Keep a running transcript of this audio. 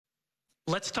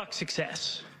let's talk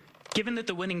success. Given that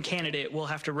the winning candidate will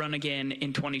have to run again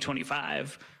in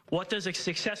 2025, what does a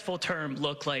successful term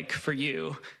look like for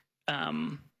you?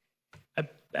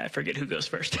 I forget who goes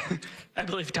first. I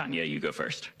believe, Tanya, you go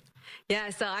first. Yeah,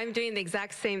 so I'm doing the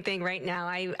exact same thing right now.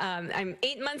 I'm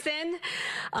 8 months in,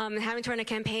 having to run a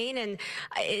campaign, and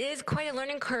it is quite a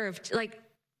learning curve, like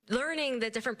learning the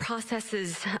different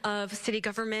processes of city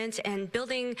government and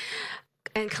building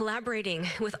and collaborating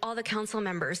with all the council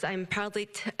members. I'm proudly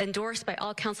endorsed by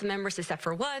all council members except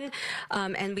for one,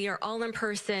 and we are all in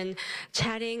person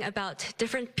chatting about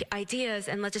different ideas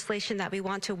and legislation that we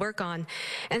want to work on.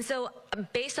 And so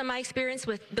based on my experience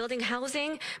with building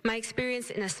housing, my experience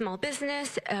in a small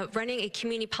business, running a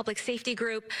community public safety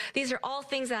group, these are all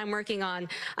things that I'm working on.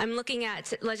 I'm looking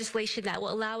at legislation that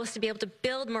will allow us to be able to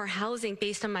build more housing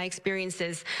based on my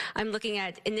experiences. I'm looking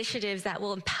at initiatives that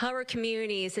will empower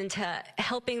communities into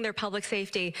helping their public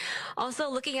safety. Also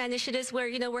looking at initiatives where,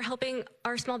 we're helping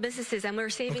our small businesses and we're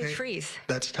saving trees.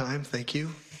 That's time. Thank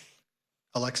you.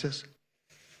 Alexis?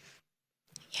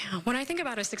 Yeah, when I think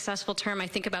about a successful term, I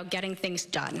think about getting things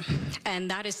done. And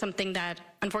that is something that,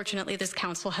 unfortunately, this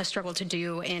council has struggled to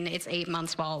do in its 8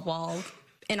 months while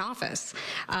in office.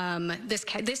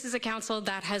 This is a council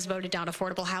that has voted down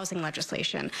affordable housing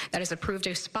legislation, that has approved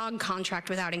a SPOG contract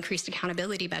without increased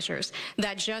accountability measures,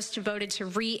 that just voted to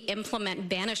re-implement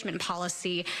banishment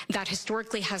policy that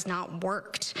historically has not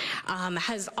worked,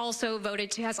 has also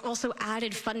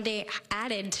added funding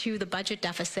to the budget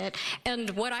deficit.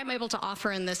 And what I'm able to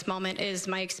offer in this moment is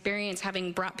my experience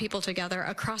having brought people together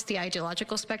across the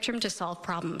ideological spectrum to solve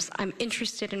problems. I'm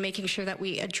interested in making sure that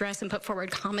we address and put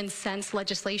forward common sense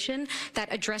legislation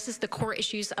that addresses the core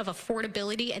issues of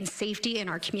affordability and safety in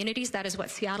our communities. That is what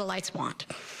Seattleites want.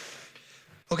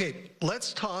 Okay,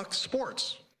 let's talk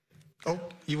sports. Oh,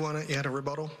 you had a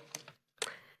rebuttal?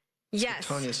 Yes.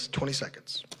 Tanya's 20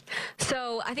 seconds.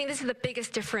 So I think this is the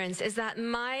biggest difference, is that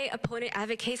my opponent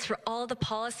advocates for all the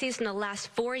policies in the last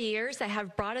 4 years that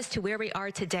have brought us to where we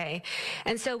are today.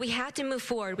 And so we have to move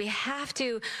forward. We have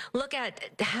to look at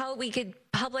how we could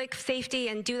public safety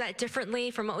and do that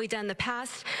differently from what we've done in the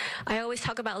past. I always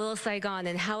talk about Little Saigon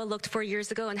and how it looked 4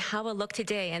 years ago and how it looked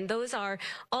today. And those are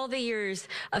all the years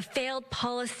of failed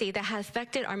policy that has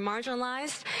affected our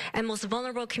marginalized and most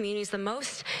vulnerable communities the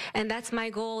most. And that's my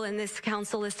goal in this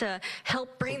council, is to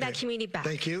help bring that community back.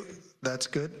 Thank you. That's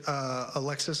good.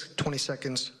 Alexis, 20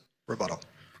 seconds rebuttal.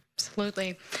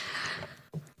 Absolutely.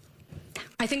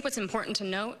 I think what's important to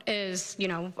note is,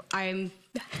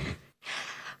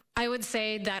 I would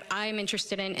say that I'm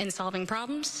interested in solving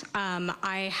problems.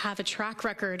 I have a track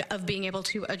record of being able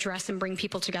to address and bring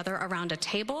people together around a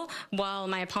table, while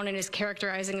my opponent is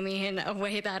characterizing me in a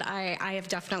way that I have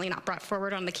definitely not brought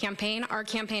forward on the campaign. Our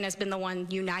campaign has been the one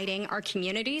uniting our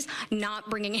communities, not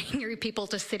bringing angry people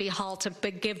to City Hall to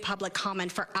give public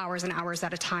comment for hours and hours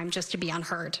at a time just to be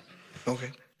unheard. Okay.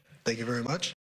 Thank you very much.